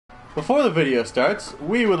Before the video starts,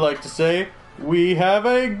 we would like to say we have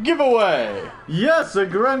a giveaway! Yes, a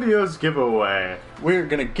grandiose giveaway! We're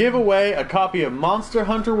gonna give away a copy of Monster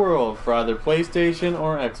Hunter World for either PlayStation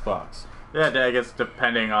or Xbox. Yeah, I guess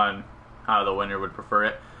depending on how the winner would prefer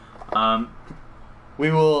it. We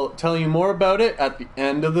will tell you more about it at the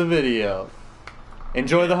end of the video.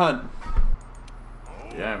 Enjoy the hunt!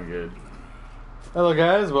 Yeah, I'm good. Hello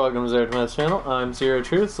guys, welcome to Zaretameth's channel. I'm Seer, and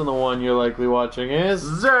the one you're likely watching is...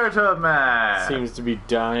 Zaretameth! Seems to be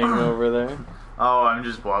dying over there. Oh, I'm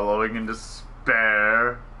just wallowing in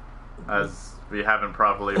despair, as we haven't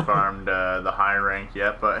properly farmed the high rank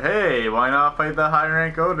yet, but hey, why not fight the high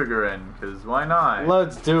rank ODOGARON? Because why not?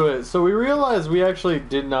 Let's do it. So we realized we actually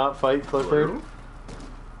did not fight Clifford. Blue?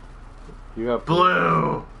 You have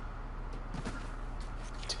Blue!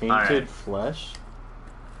 Tainted flesh?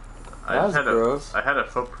 I gross. I had a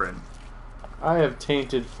footprint. I have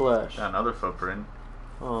tainted flesh. Got another footprint.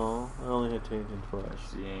 Oh, I only had tainted flesh.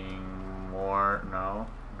 Seeing more, no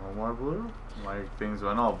more blue? My things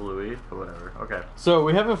went all bluey, but whatever. Okay. So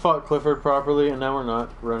we haven't fought Clifford properly, and now we're not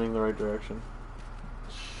running the right direction.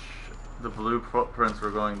 The blue footprints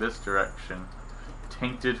were going this direction.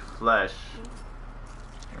 Tainted flesh.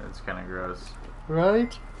 It's kind of gross.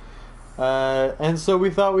 Right? And so we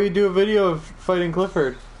thought we'd do a video of fighting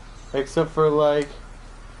Clifford. Except for, like,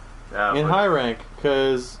 in high rank,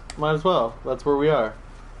 because might as well. That's where we are.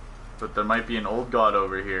 But there might be an old god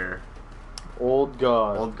over here. Old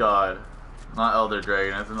god. Old god. Not Elder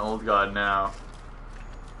Dragon, it's an old god now.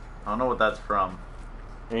 I don't know what that's from.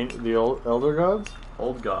 Ain't the old elder gods?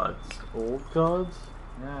 Old gods. Old gods?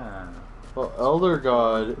 Yeah. Well, elder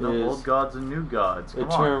god no, is... old gods and new gods. Come a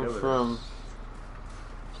term from...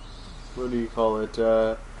 What do you call it?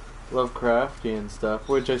 Lovecraftian stuff,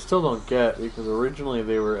 which I still don't get because originally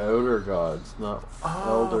they were outer gods, not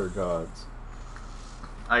elder gods.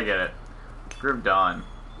 I get it. Grim Dawn.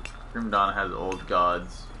 Grim Dawn has old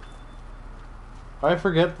gods. I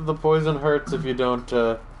forget that the poison hurts if you don't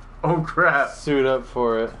oh crap! Suit up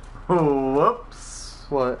for it. Oh, whoops!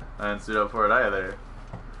 What? I didn't suit up for it either.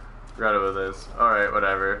 Forgot about this. Alright,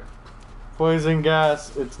 whatever. Poison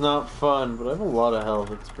gas, it's not fun, but I have a lot of health.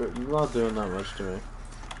 It's not doing that much to me.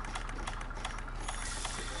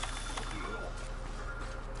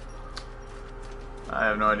 I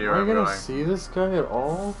have no idea where I'm going. Am I going. gonna see this guy at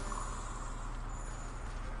all?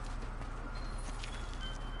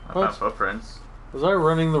 I found footprints. Was I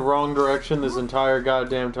running the wrong direction this entire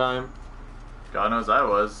goddamn time? God knows I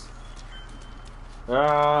was.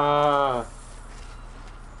 Ah!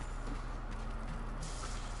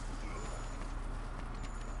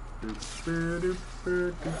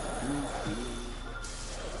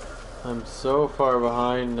 I'm so far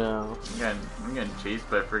behind now. I'm getting chased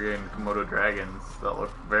by friggin' Komodo dragons that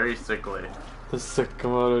look very sickly. The sick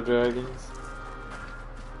Komodo dragons.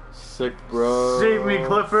 Sick, bro. Save me,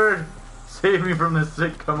 Clifford! Save me from the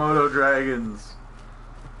sick Komodo dragons.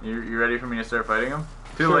 You ready for me to start fighting them?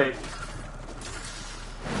 Too late.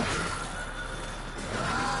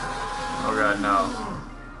 Oh god, no.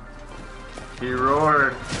 He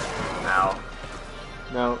roared. Ow.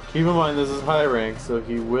 Now, keep in mind this is high rank, so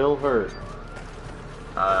he will hurt.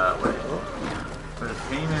 Wait. But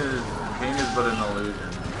pain is but an illusion.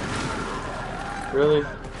 Really?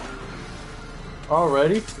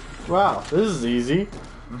 Already? Wow, this is easy.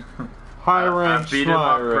 High rank, I beat him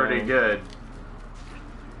up rank. pretty good.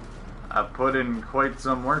 I put in quite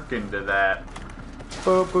some work into that.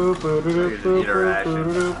 Boop, boop, boop, boop, boop, boop,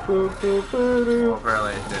 boop, boop, boop, boop, Well,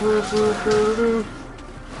 apparently it didn't.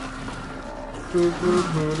 boop, boop,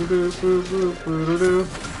 boop, boop, boop, boop, boop,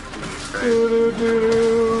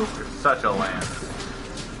 You're such a lamb.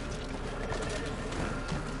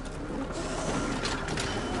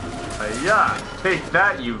 Yeah, take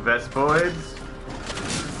that, you Vespoids.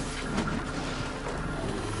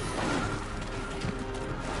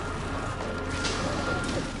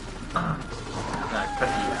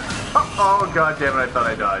 Oh god damn it, I thought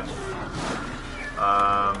I dodged.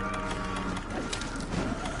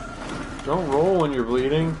 Don't roll when you're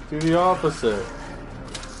bleeding. Do the opposite.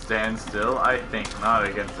 Stand still? I think not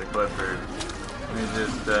against the Clifford. Let me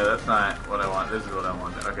just, that's not what I want. This is what I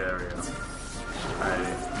want. Okay, there we go. Alrighty,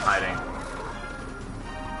 I'm hiding.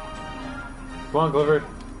 Come on, Clifford.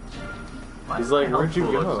 Why He's is like, my where'd you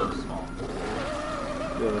health pool go? look so small?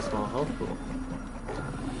 You have a small health pool.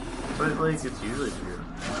 But like, it's usually true.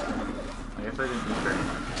 I guess I didn't eat very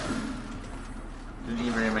much. Didn't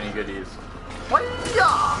eat very many goodies. Oh,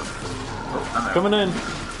 I'm out. Coming in.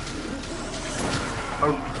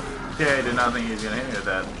 Okay, I did not think he was gonna hit me with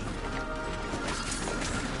that.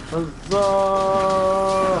 Huzzah!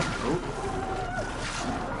 Oh.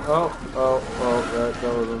 Oh,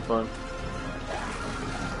 that wasn't fun.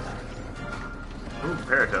 Ooh,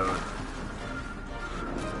 Paratoad.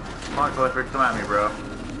 Come on, Clifford, come at me, bro.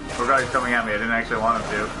 Oh god, he's coming at me. I didn't actually want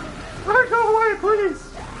him to. Let go away, please!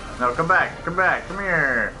 No, come back, come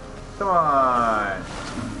here. Come on.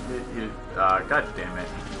 God damn it.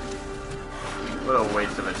 What a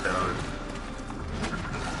waste of a toad.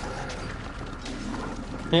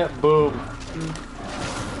 Yep, boom.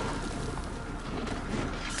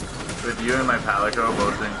 With you and my Palico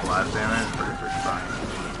both doing blast damage, pretty fine.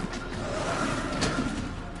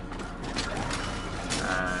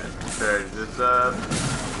 Charge this up.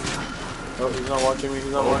 Oh, he's not watching me,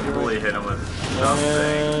 he's not watching me. Hopefully hit him with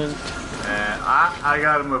something. And I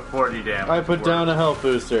got him with 40 damage. I put down a health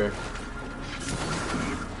booster.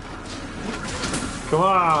 Come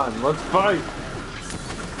on, let's fight!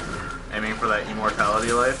 Aiming for that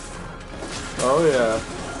immortality life. Oh yeah.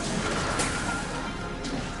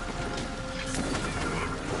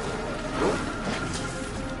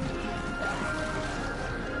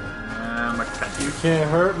 You can't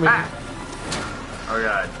hurt me. Ah! Oh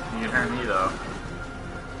god, you can hurt me though.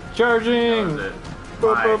 Charging! That was it.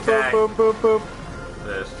 Boop, My boop, attack. boop, boop, boop,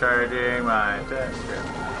 boop. Discharging my attack.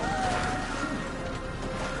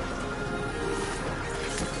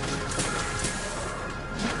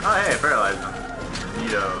 Oh hey, I paralyzed him.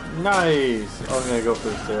 Neato. Nice! I'm gonna go for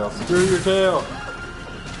his tail. Screw your tail!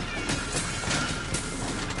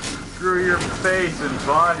 Screw your face and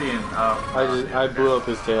body and I blew up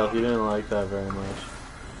his tail. He didn't like that very much.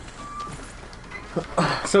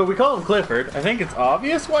 So we call him Clifford. I think it's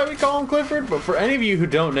obvious why we call him Clifford, but for any of you who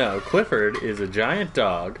don't know, Clifford is a giant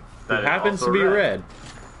dog who happens to be red.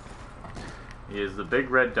 He is the big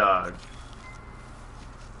red dog.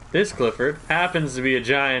 This Clifford happens to be a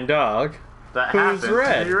giant dog that who's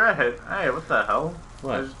red. To be red. Hey, what the hell?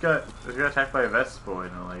 What? I just got attacked by a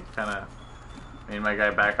Vespoid and like kind of made my guy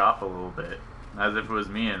back off a little bit, as if it was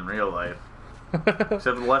me in real life.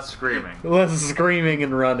 Except less screaming. Less screaming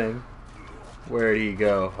and running. Where'd he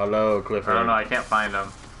go? Hello, Clifford. I don't know. I can't find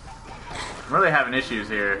him. I'm really having issues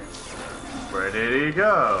here. Where did he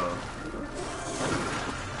go?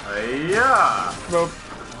 Yeah. Nope.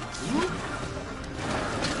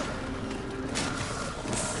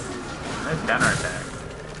 Nice counterattack.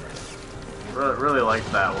 Really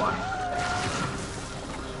liked that one.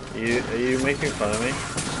 Are you making fun of me?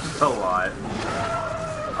 Just a lot.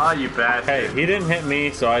 Oh, you bastard. Hey, he didn't hit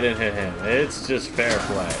me, so I didn't hit him. It's just fair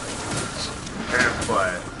play. Fair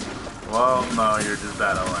play. Well, no, you're just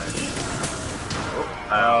that alike.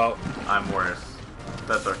 Oh, I'm worse.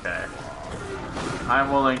 That's okay.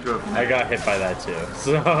 I'm willing to admit. I got hit by that too.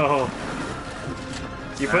 So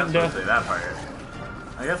you putting down? Say that part.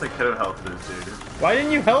 I guess I could have health boosted. Why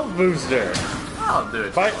didn't you health booster? I'll do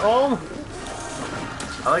it. By all.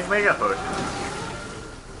 I like mega potions.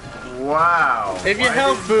 Wow. If you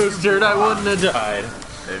health boosted, I wouldn't have died.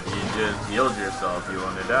 If you just healed yourself, you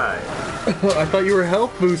wouldn't have died. I thought you were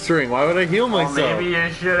health boostering. Why would I heal myself? Well, maybe you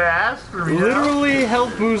should have asked for me. Literally,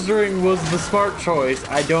 health boostering was the smart choice.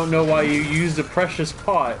 I don't know why you used a precious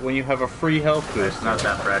pot when you have a free health boost. It's not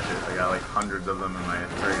that precious. I got like hundreds of them in my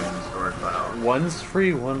friggin' storage file. One's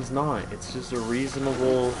free, one's not. It's just a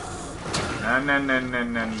reasonable.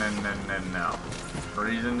 No.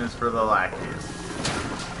 Reason is for the lackeys.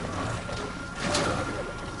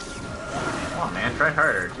 Come on, man, try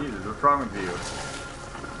harder. Jesus, what's wrong with you?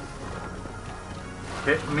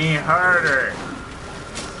 Hit me harder.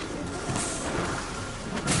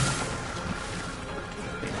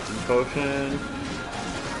 Ancient potion.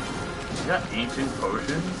 You got ancient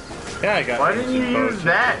potions? Yeah, I got. Why didn't you use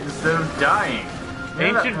that instead of dying?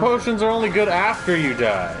 Ancient potions are only good after you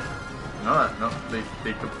die. No,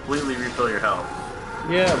 they completely refill your health.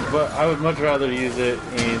 Yeah, but I would much rather use it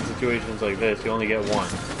in situations like this. You only get one.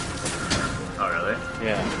 Oh, really?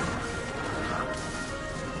 Yeah.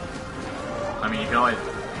 I mean, you can always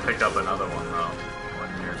pick up another one, though, when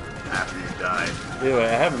you're after you die. Anyway,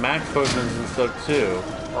 I have max potions and stuff, too.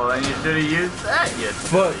 Well, then you should have used that, you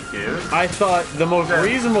silly goose. I thought the most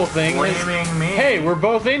reasonable thing is, me. hey, we're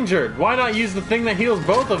both injured. Why not use the thing that heals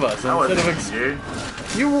both of us instead of injured.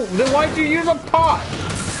 Then why'd you use a pot?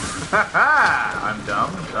 Haha! I'm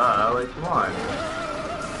dumb. Like, come on.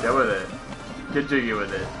 Get with it. Get jiggy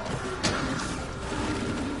with it.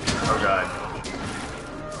 Oh god.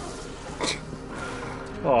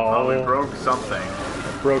 Oh, we broke something.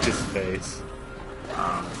 Broke his face.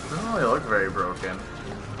 Doesn't really look very broken.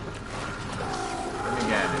 Then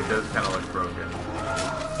again, it does kind of look broken.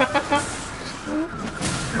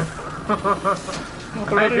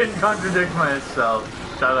 I didn't contradict myself.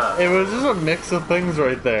 shut up. It was just a mix of things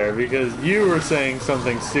right there, because you were saying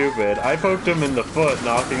something stupid. I poked him in the foot,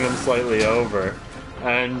 knocking him slightly over.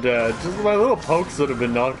 And just my little pokes that have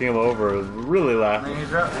been knocking him over was really laughing. I mean,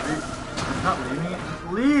 he's not leaving it.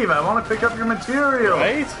 Just leave! I want to pick up your material!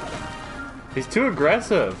 Right? He's too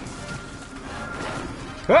aggressive.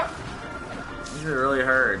 Ah! These are really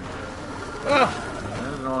hard. Ah!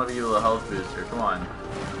 I don't want to be a little health booster. Come on.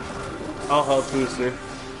 I'll health booster.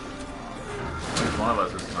 At least one of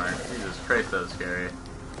us is smart. Jesus Christ, that was scary.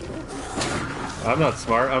 I'm not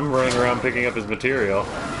smart. I'm running around picking up his material.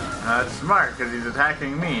 That's smart, because he's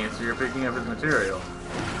attacking me, so you're picking up his material.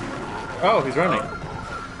 Oh, he's running.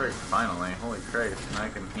 Oh, great, finally. Holy Christ. And I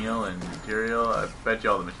can heal and material. I bet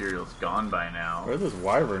you all the material's gone by now. Where'd this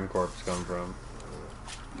wyvern corpse come from?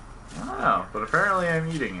 I don't know, but apparently I'm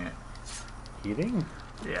eating it. Eating?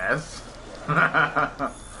 Yes.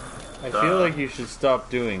 I feel like you should stop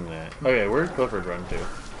doing that. Okay, where'd Clifford run to?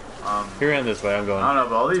 He ran this way, I'm going. I don't know,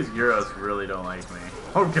 but all these Euros really don't like me.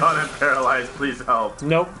 Oh god, I'm paralyzed. Please help.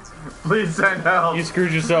 Nope. Please send help. You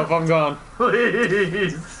screwed yourself, I'm gone.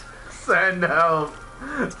 Please send help.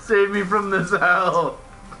 Save me from this hell.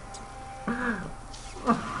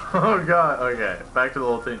 Oh god, okay. Back to the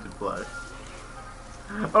little tainted flesh.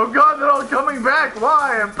 Oh god, they're all coming back!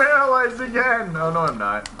 Why? I'm paralyzed again! Oh no, I'm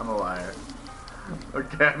not. I'm a liar.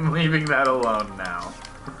 Okay, I'm leaving that alone now.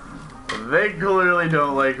 They clearly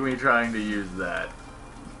don't like me trying to use that.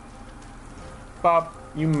 Bob,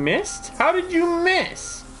 you missed? How did you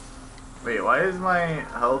miss? Wait, why is my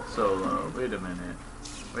health so low? Wait a minute.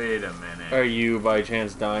 Wait a minute. Are you by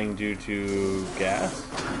chance dying due to gas?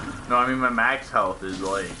 No, I mean my max health is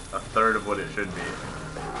like a third of what it should be.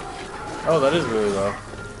 Oh, that is really low.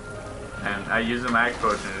 And I used a max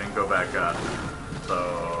potion and it didn't go back up.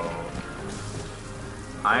 So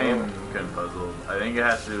I am kind of puzzled. I think it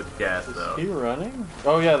has to do with gas though. Is he running?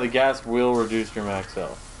 Oh yeah, the gas will reduce your max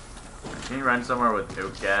health. Can you run somewhere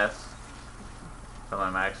without gas? So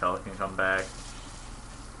my max health can come back.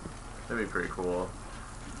 That'd be pretty cool.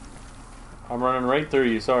 I'm running right through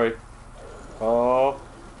you, sorry. Oh.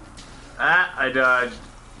 Ah, I dodged.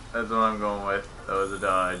 That's what I'm going with. That was a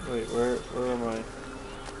dodge. Wait, where am I?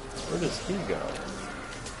 Where does he go?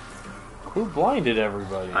 Who blinded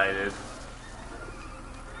everybody? I did.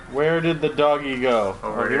 Where did the doggy go?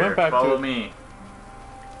 Over he here. went back Follow to me.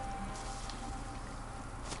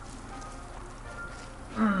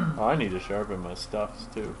 Oh, I need to sharpen my stuffs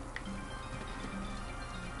too.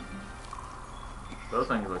 Those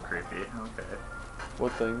things look creepy. Okay.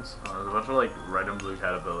 What things? Oh, there's a bunch of like red and blue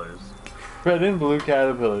caterpillars. Red and blue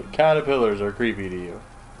caterpillars are creepy to you.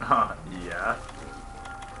 Yeah.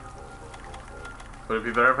 Would it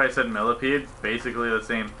be better if I said millipede? Basically the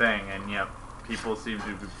same thing, and yet people seem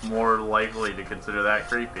to be more likely to consider that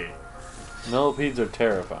creepy. Millipedes are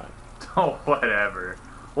terrifying. Oh, whatever.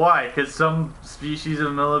 Why? Because some species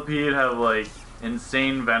of millipede have like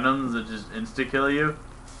insane venoms that just insta-kill you?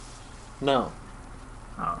 No.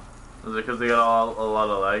 Oh. Is it because they got a lot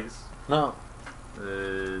of legs? No.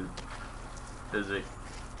 Is it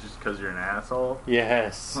just because you're an asshole?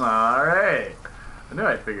 Yes. Alright. I knew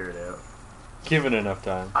I'd figure it out. Given enough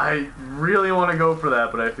time. I really want to go for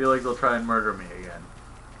that, but I feel like they'll try and murder me again.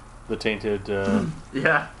 The tainted,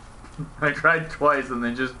 Yeah. I tried twice and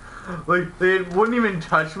they just, like, they wouldn't even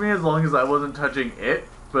touch me as long as I wasn't touching it.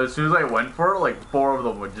 But as soon as I went for it, like, 4 of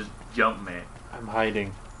them would just jump me. I'm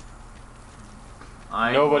hiding.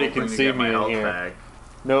 I'm Nobody hoping can to see get me my in health here. back.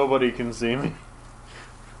 Nobody can see me.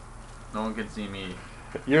 No one can see me.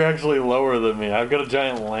 You're actually lower than me. I've got a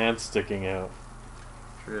giant lance sticking out.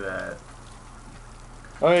 True that.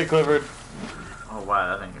 Okay, Clifford. Oh wow,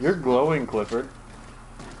 that thing is... You're glowing, Clifford.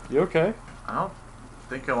 You okay? I don't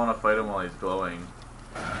think I want to fight him while he's glowing.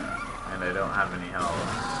 And I don't have any health.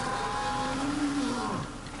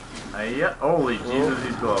 Yeah, holy Jesus,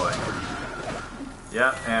 he's glowing.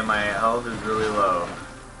 Yep, and my health is really low.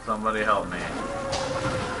 Somebody help me.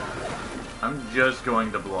 I'm just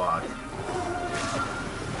going to block.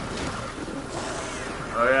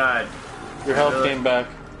 Oh god. Your health came back.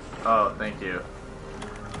 Oh, thank you.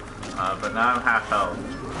 But now I'm half health.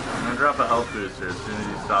 I'm gonna drop a health booster as soon as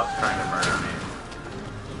he stops trying to murder me.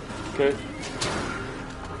 Okay.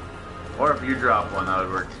 Or if you drop one, that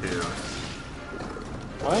would work too.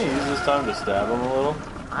 Why don't you use this time to stab him a little?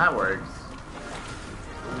 That works.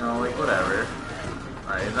 You know, like, whatever.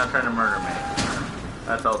 Alright, he's not trying to murder me.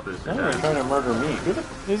 That's health booster. He's trying to murder me. Who the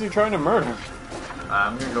f is he trying to murder?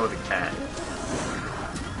 I'm gonna go with a cat.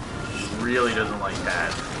 He really doesn't like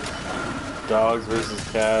cats. Dogs versus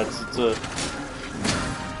cats. It's a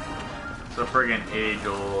friggin'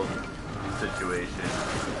 age-old situation.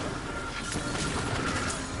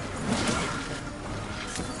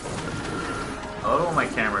 love it when my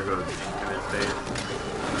camera goes into his face.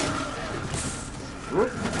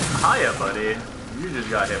 Whoop. Hiya, buddy. You just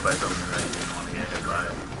got hit by something that you didn't want to get hit by.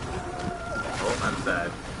 Oh, I'm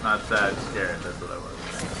sad. Not sad, scared. That's what I was.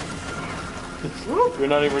 You're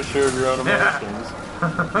not even sure of your own emotions.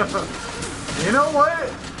 Yeah. You know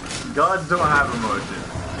what? Gods don't have emotions.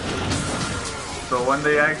 So when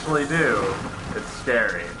they actually do, it's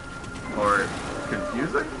scary. Or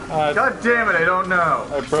confusing? God damn it, I don't know.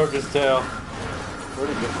 I broke his tail. Where'd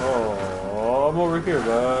he go? Oh, I'm over here,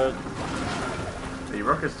 bud. You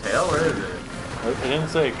broke his tail? Where is it? I didn't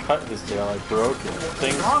say cut his tail, I broke it.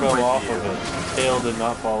 Things fell off of it. The tail did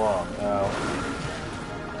not fall off. Ow.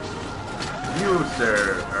 You,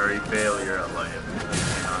 sir, are a failure at life.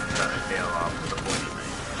 Cut a tail off with a pointy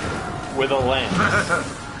thing. With a lance.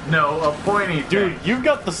 No, a pointy thing. Dude, you've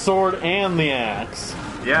got the sword and the axe.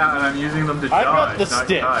 Yeah, and I'm using them to dodge, I've got the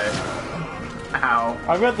stick. Cut. Ow.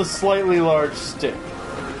 I've got the slightly large stick.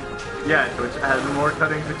 Yeah, which has more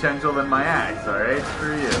cutting potential than my axe, alright?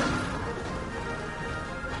 Screw you.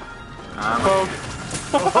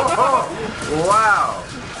 Oh, wow.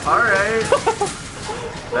 Alright.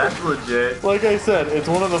 That's legit. Like I said, it's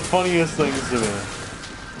one of the funniest things to me.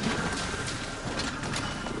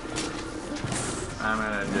 I'm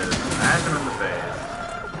gonna just smash him in the face.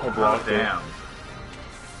 I blocked it. Damn.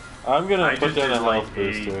 I'm gonna put down a health like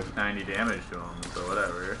booster. 90 damage to him, so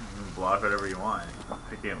whatever. You can block whatever you want.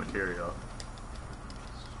 Pick up material.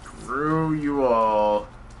 Screw you all.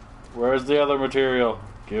 Where's the other material?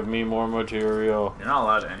 Give me more material. You're not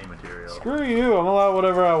allowed any material. Screw you, I'm allowed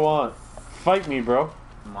whatever I want. Fight me, bro.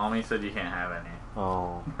 Mommy said you can't have any.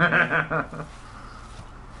 Oh.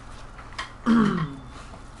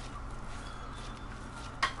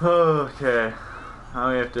 Okay.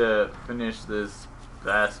 Now we have to finish this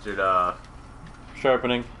bastard off.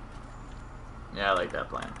 Sharpening. Yeah, I like that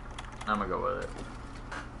plan. I'm gonna go with it.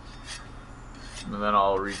 And then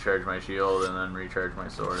I'll recharge my shield and then recharge my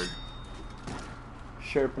sword.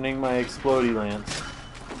 Sharpening my explodey lance.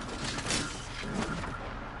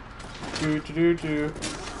 Do.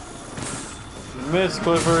 Miss,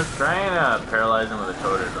 Clifford. Try and paralyze him with a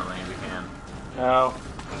toad or something if you can. Ow.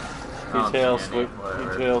 He tail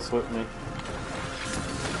whipped me.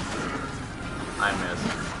 I missed.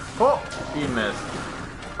 Oh! He missed.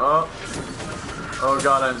 Oh. Oh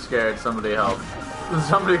god, I'm scared. Somebody help.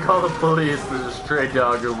 Somebody call the police. There's a stray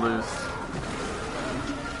dog loose.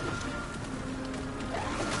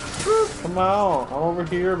 Come out. I'm over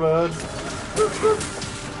here, bud.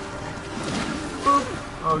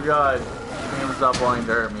 Oh god. Make him stop wanting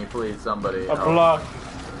to hurt me, please, somebody. I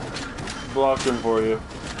blocked him for you.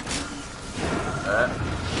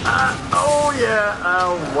 Oh yeah!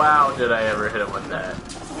 Oh wow, did I ever hit him with that.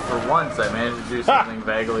 For once, I managed to do something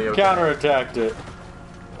vaguely okay. Counterattacked it.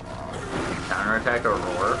 Counterattack a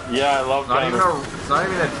roar? Yeah, I love counter. It's not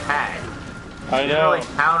even an attack. I You know. don't really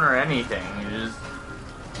counter anything. You just...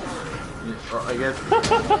 I guess...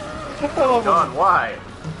 I love God, why?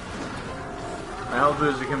 My health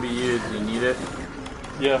booster can be used. Do you need it?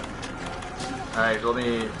 Yeah. Alright, let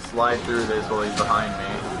me slide through this while he's behind me.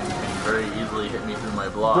 He can very easily hit me through my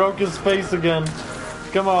block. Broke his face again.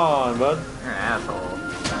 Come on, bud. You're an asshole.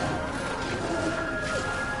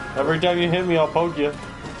 Every time you hit me, I'll poke you.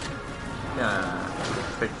 Gonna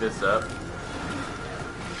pick this up.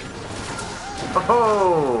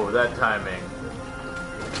 Oh, that timing.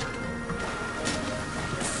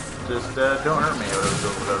 Just don't hurt me,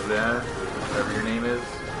 whatever your name is.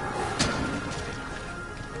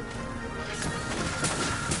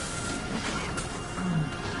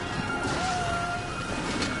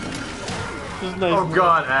 Nice. Oh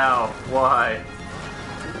god, ow. Why?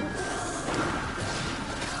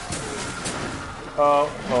 Oh,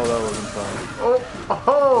 that wasn't fun.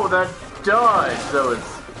 Oh, that dodge. That was,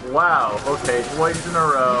 wow. Okay, twice in a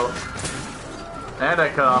row. And I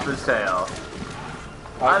cut off his tail.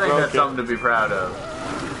 I think that's something to be proud of.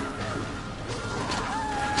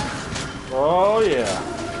 Oh yeah.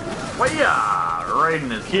 Well, yeah, right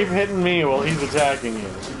in his Keep hitting me while he's attacking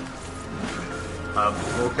you.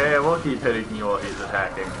 Okay, I will keep hitting you while he's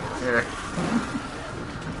attacking. Here.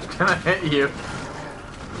 Can I hit you?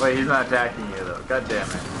 Wait, he's not attacking you though. God damn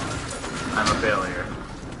it. I'm a failure.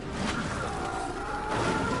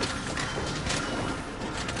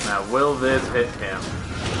 Now, will this hit him?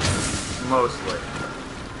 Mostly.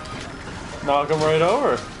 Knock him right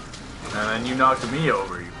over. And then you knocked me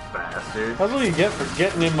over, you bastard. That's what you get for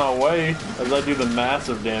getting in my way as I do the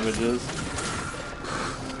massive damages.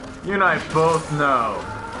 You and I both know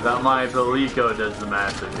that my Belico does the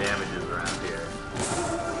massive damages around here.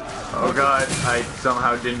 Oh god, I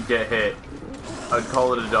somehow didn't get hit. I'd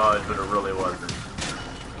call it a dodge, but it really wasn't.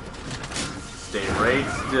 Stay right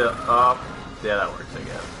still. Up. Yeah, that works, I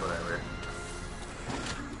guess. Whatever.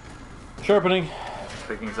 Sharpening.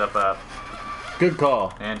 Picking stuff up. Good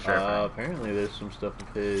call. And sharpening. Apparently there's some stuff of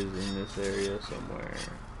his in this area somewhere.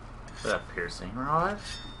 Is that a piercing rod?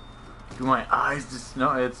 Do my eyes just...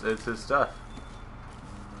 No, it's his stuff.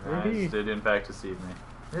 My eyes did in fact deceive me.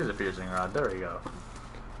 Here's a piercing rod. There we go.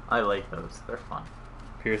 I like those. They're fun.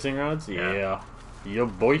 Piercing rods? Yeah. Yeah,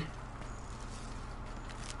 boy.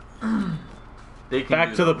 They can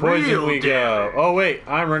Back to the poison we go. Oh, wait.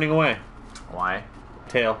 I'm running away. Why?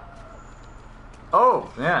 Tail.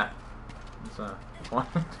 Oh, yeah. It's one.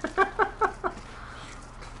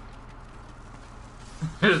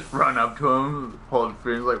 Just run up to him, hold it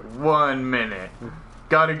for him, like, 1 minute.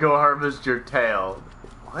 Gotta go harvest your tail.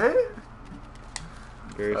 What?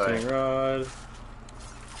 Piercing rod.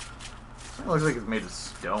 It looks like it's made of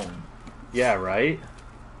stone. Yeah, right?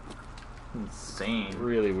 Insane.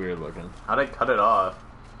 Really weird looking. How'd I cut it off?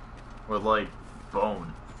 With, like,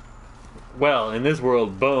 bone. Well, in this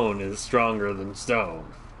world, bone is stronger than stone.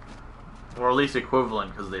 Or at least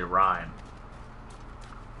equivalent, because they rhyme.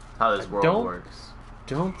 That's how this world works.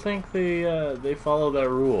 Don't think they follow that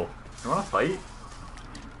rule. You wanna fight?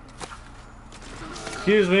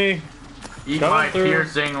 Excuse me. Eat my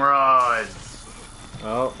piercing rods!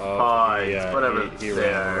 Oh, Pies, yeah, whatever he they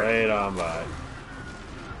ran are. right on by.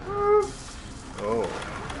 Oh.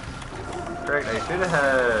 Correct, I should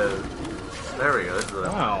have... There we go, this is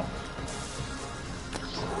what Wow.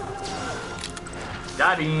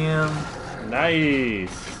 Got him!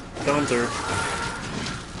 Nice. Coming through.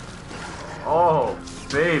 Oh,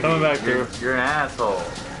 baby. Coming back through. You're an asshole.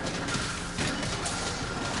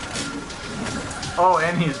 Oh,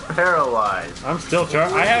 and he's paralyzed. I'm still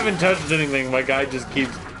I haven't touched anything. My guy just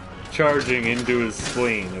keeps charging into his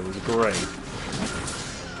spleen. It was great.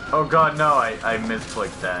 Oh god, no, I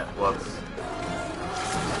misclicked that. Whoops.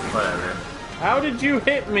 Whatever. How did you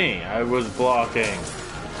hit me? I was blocking.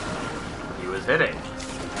 He was hitting.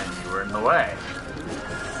 And you were in the way.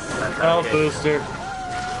 That's how Health he hit. booster.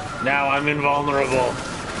 Now I'm invulnerable.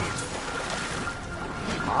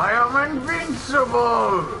 I am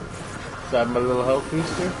invincible! Is that my little health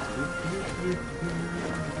booster?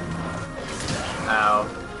 Ow.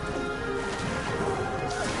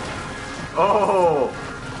 Oh!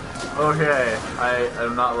 Okay,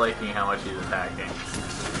 I'm not liking how much he's attacking.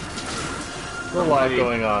 There's a lot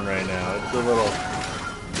going on right now. It's a little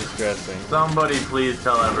distressing. Somebody please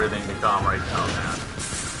tell everything to calm right down now.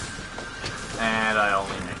 And I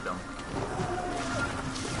only nicked him.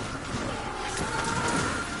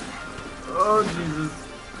 Oh, Jesus.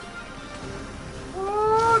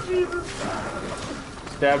 Oh, Jesus.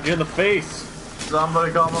 Stabbed you in the face.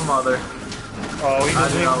 Somebody call my mother. Oh, he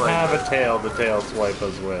doesn't even like have that. a tail to tail swipe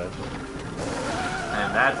us with.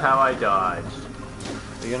 And that's how I dodged.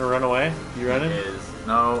 Are you gonna run away? You running?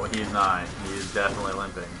 No, he's not. He's definitely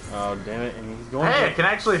limping. Oh, damn it. And he's going Hey, I can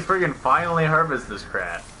actually friggin' finally harvest this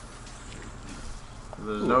crap.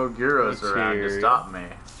 There's no gyros around to stop me.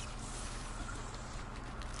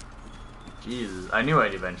 Jesus, I knew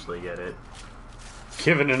I'd eventually get it.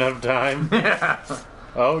 Given enough time. Yeah.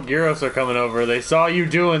 Oh, gyros are coming over. They saw you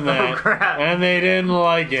doing that. Oh, crap. And they didn't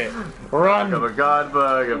like it. I have Run! a god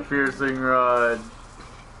bug, a piercing rod.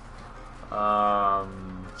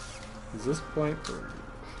 Is this point for...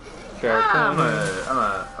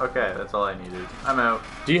 Okay, that's all I needed. I'm out.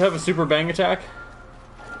 Do you have a super bang attack?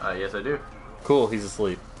 Yes I do. Cool, he's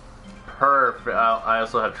asleep. Perfect. I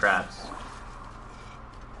also have traps.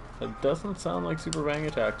 That doesn't sound like super bang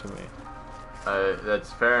attack to me.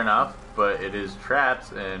 That's fair enough, but it is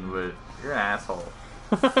traps, and you're an asshole.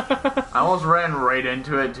 I almost ran right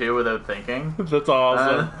into it too without thinking. That's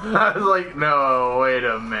awesome. I was like, no, wait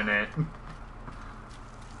a minute.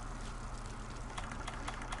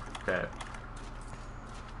 Okay.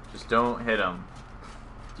 Just don't hit him.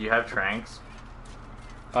 Do you have tranks?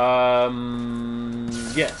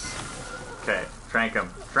 Yes. Okay, trank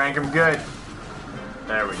him. Trank him good.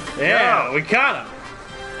 There we go. Yeah, we caught him.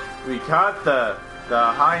 We caught the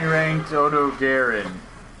high-ranked ODOGARON.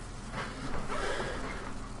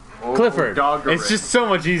 Clifford. ODOGARON. It's just so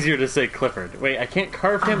much easier to say Clifford. Wait, I can't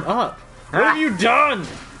carve him up. What have you done?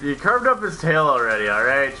 You carved up his tail already,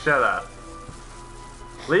 alright? Shut up.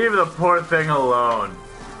 Leave the poor thing alone.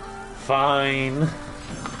 Fine.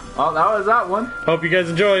 Well, that was that one. Hope you guys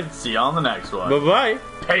enjoyed. See you on the next one. Bye-bye.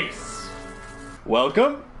 Peace.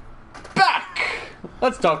 Welcome back.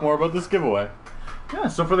 Let's talk more about this giveaway. Yeah,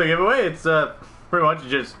 so for the giveaway, it's pretty much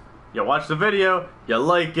just you watch the video, you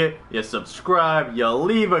like it, you subscribe, you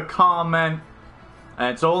leave a comment,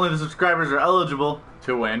 and so only the subscribers are eligible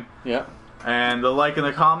to win. Yeah. And the like and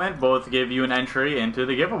the comment both give you an entry into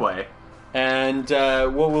the giveaway. And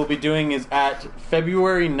what we'll be doing is at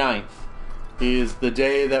February 9th is the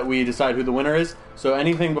day that we decide who the winner is. So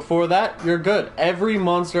anything before that, you're good. Every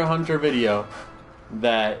Monster Hunter video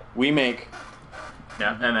that we make,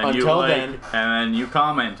 yeah, and then until you like, then, and then you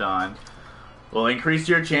comment on, will increase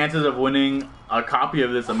your chances of winning a copy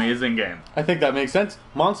of this amazing game. I think that makes sense.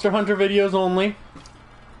 Monster Hunter videos only.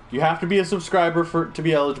 You have to be a subscriber to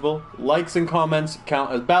be eligible. Likes and comments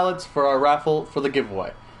count as ballots for our raffle for the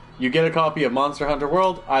giveaway. You get a copy of Monster Hunter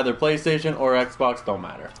World, either PlayStation or Xbox, don't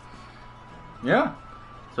matter. Yeah.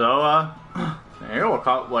 So, there,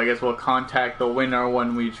 I guess we'll contact the winner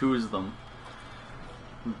when we choose them.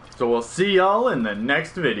 So we'll see y'all in the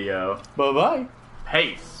next video. Bye-bye.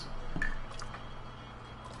 Peace.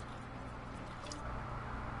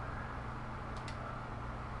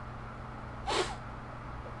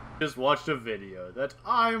 Just watched a video that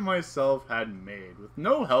I myself had made with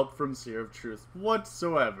no help from Seer of Truth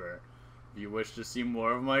whatsoever. If you wish to see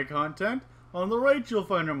more of my content, on the right you'll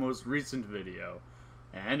find our most recent video.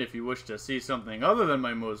 And if you wish to see something other than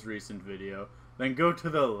my most recent video, then go to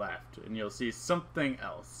the left and you'll see something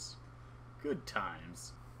else. Good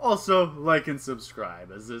times. Also, like and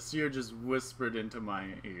subscribe, as the Seer just whispered into my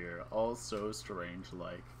ear, all so strange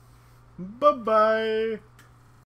like. Bye-bye!